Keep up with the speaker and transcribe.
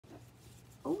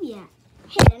Oh yeah,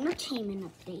 hit entertainment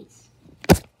updates,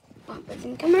 bumpers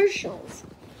and commercials.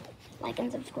 Like and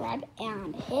subscribe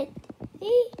and hit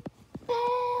the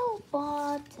bell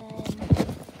button.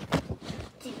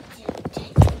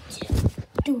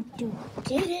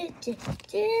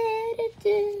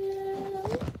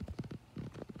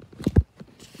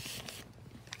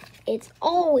 It's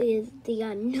always the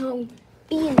unknown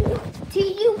being. Do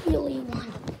you really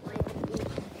want to play with me?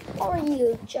 Or are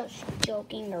you just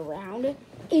joking around?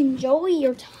 Enjoy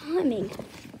your timing.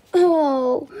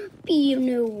 Oh,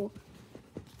 Binu.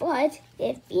 But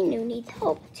if Binu needs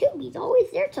help, Tubi's always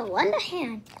there to lend a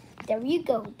hand. There you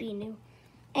go, Binu.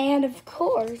 And of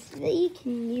course, they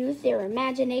can use their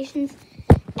imaginations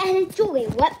and enjoy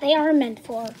what they are meant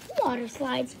for. Water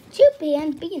slides, Tubi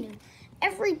and Binu,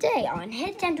 every day on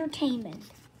Hit Entertainment.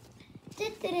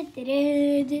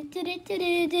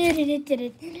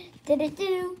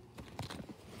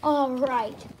 All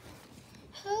right.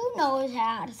 Who knows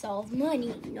how to solve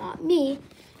money? Not me.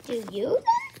 Do you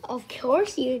then? Of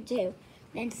course you do.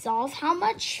 Then solve how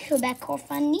much Quebecor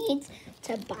Fund needs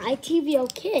to buy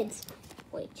TVO Kids.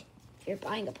 Wait, you're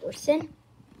buying a person?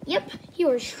 Yep,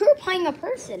 you are sure buying a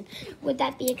person. Would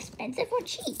that be expensive or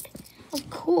cheap? Of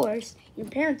course, your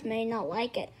parents may not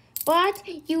like it, but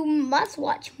you must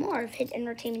watch more of Hit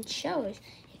Entertainment shows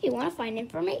if you want to find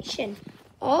information.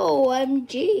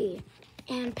 OMG.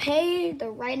 And pay the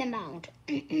right amount.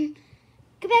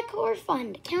 Quebecor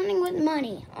Fund, counting with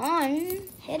money on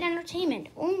Hit Entertainment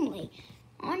only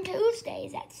on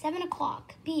Tuesdays at 7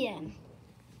 o'clock p.m.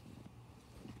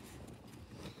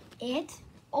 It's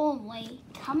only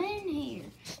coming here.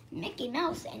 Mickey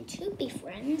Mouse and Tubi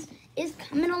Friends is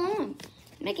coming along.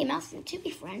 Mickey Mouse and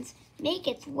Tubi Friends make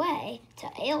its way to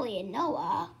Alien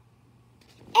Noah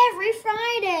every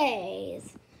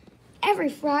Fridays. Every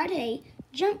Friday,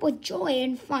 jump with joy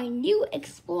and find new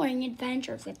exploring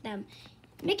adventures with them.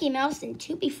 Mickey Mouse and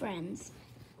Tubi Friends,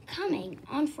 coming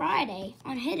on Friday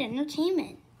on Hit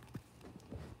Entertainment.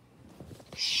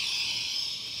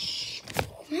 Shh.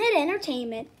 Hit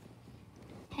Entertainment.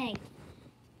 Hey,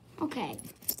 okay,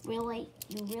 really?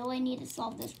 You really need to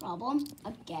solve this problem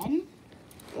again?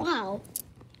 Wow.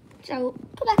 So,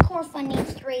 Quebecor Fund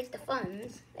needs to raise the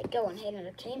funds that go on Hit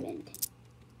Entertainment.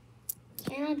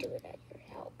 Can I do it at your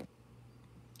help?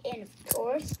 And of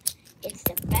course, it's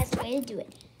the best way to do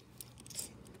it.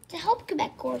 To help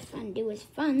Quebecor Fund do his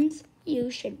funds, you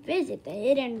should visit the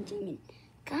Hit Entertainment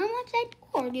comment website,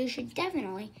 or you should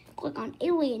definitely click on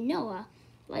Alien Noah,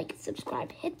 like,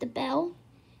 subscribe, hit the bell,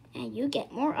 and you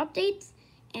get more updates.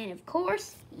 And of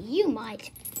course, you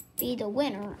might be the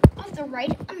winner of the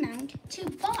right amount to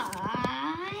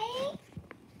buy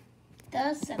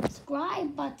the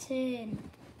subscribe button.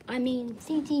 I mean,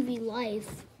 CTV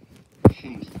Life.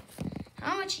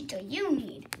 How much do you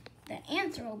need? The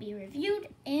answer will be reviewed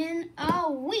in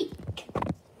a week.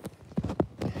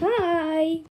 Hi.